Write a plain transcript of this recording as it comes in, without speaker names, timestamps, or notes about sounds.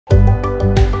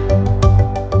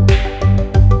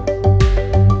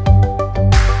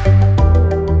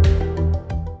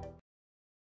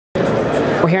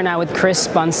here now with Chris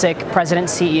Bunsick, President,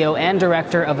 CEO, and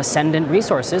Director of Ascendant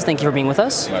Resources. Thank you for being with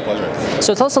us. My pleasure.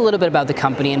 So tell us a little bit about the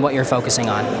company and what you're focusing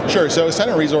on. Sure. So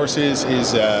Ascendant Resources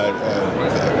is,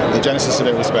 the genesis of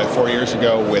it was about 4 years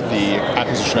ago with the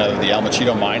acquisition of the El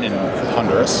Mochito mine in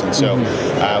Honduras. And so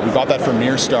we bought that from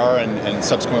Nyrstar and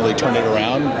subsequently turned it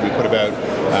around. We put about,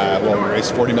 we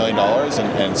raised $40 million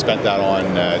and spent that on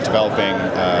developing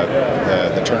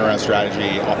the turnaround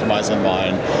strategy, optimizing the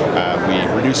mine.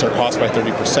 We reduced our cost by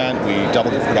 30%. We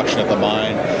doubled the production at the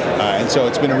mine. And so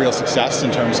it's been a real success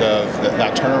in terms of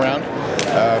that turnaround.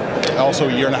 Also,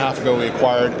 a year and a half ago, we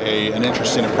acquired an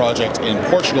interest in a project in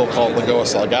Portugal called Lagoa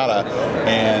Salgada,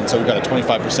 and so we've got a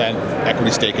 25% equity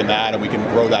stake in that, and we can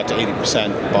grow that to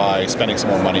 80% by spending some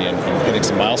more money and hitting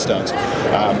some milestones.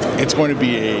 It's going to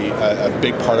be a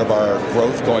big part of our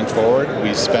growth going forward.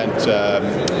 We spent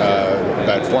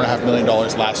about $4.5 million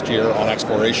last year on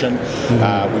exploration.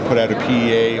 We put out a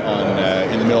PEA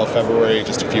in the middle of February,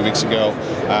 just a few weeks ago,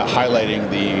 highlighting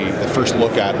the first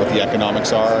look at what the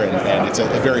economics are, and it's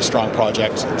a very strong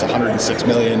project. It's 106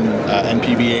 million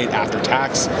NPV8 after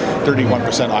tax,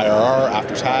 31% IRR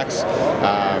after tax,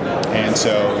 and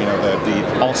so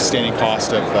the all-sustaining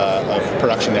cost of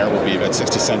production there will be about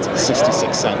 66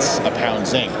 cents a pound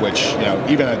zinc, which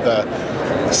even at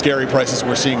the scary prices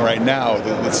we're seeing right now,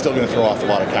 it's still going to throw off a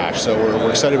lot of cash. So we're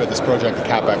excited about this project. The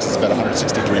capex is about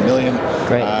 163 million.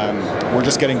 Great. We're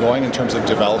just getting going in terms of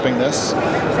developing this,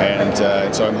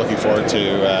 and so I'm looking forward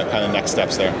to kind of next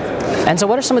steps there. And so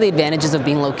what are some of the advantages of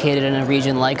being located in a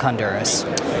region like Honduras?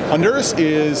 Honduras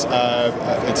is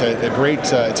it's a great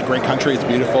country. It's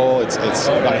beautiful. It's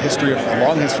got a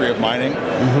long history of mining.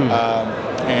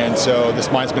 And so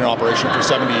this mine's been in operation for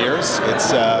 70 years.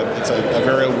 It's a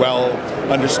very well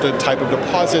understood type of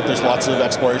deposit. There's lots of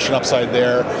exploration upside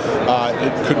there.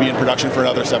 It could be in production for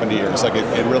another 70 years. Like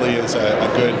it really is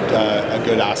a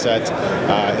good asset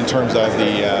in terms of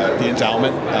the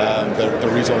endowment, the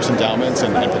resource endowments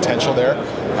and potential there.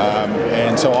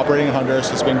 And so operating in Honduras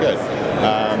has been good.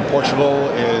 Portugal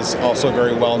is also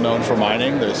very well known for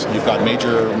mining. You've got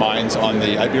major mines on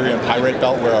the Iberian Pyrite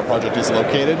Belt where our project is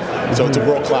located. So it's a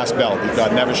world-class belt. You've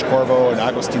got Neves-Corvo and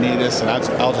Agustinides and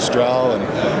Aljustrel and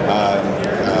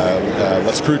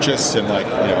Las Cruces, and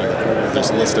there's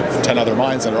a list of 10 other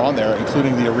mines that are on there,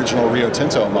 including the original Rio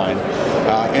Tinto mine.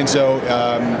 And so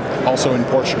also in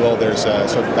Portugal,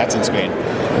 so that's in Spain.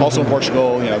 Also in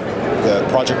Portugal, the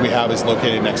project we have is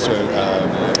located next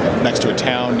to a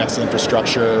town, next to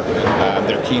infrastructure.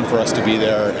 They're keen for us to be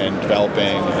there and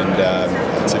developing,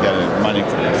 and it's again a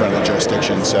mining-friendly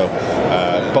jurisdiction. So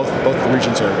both the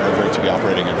regions are great to be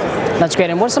operating in. That's great.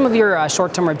 And what are some of your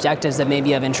short-term objectives that may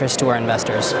be of interest to our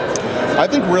investors? I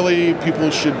think really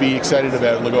people should be excited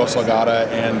about Lagoa Salgada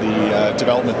and the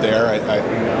development there.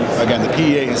 Again, the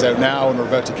PEA is out now, and we're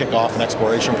about to kick off an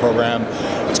exploration program.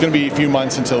 It's going to be a few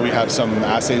months until we have some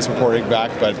assays reporting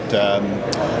back, but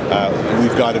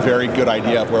we've got a very good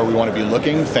idea of where we want to be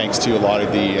looking, thanks to a lot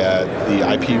of the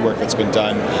IP work that's been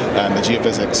done, the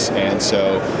geophysics, and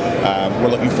so we're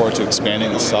looking forward to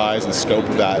expanding the size and scope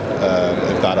of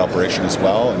that operation as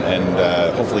well,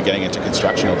 and hopefully getting into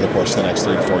construction over the course of the next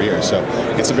 3 to 4 years. So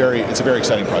it's a very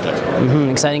exciting project.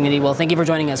 Exciting indeed. Well, thank you for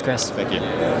joining us, Chris. Thank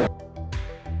you.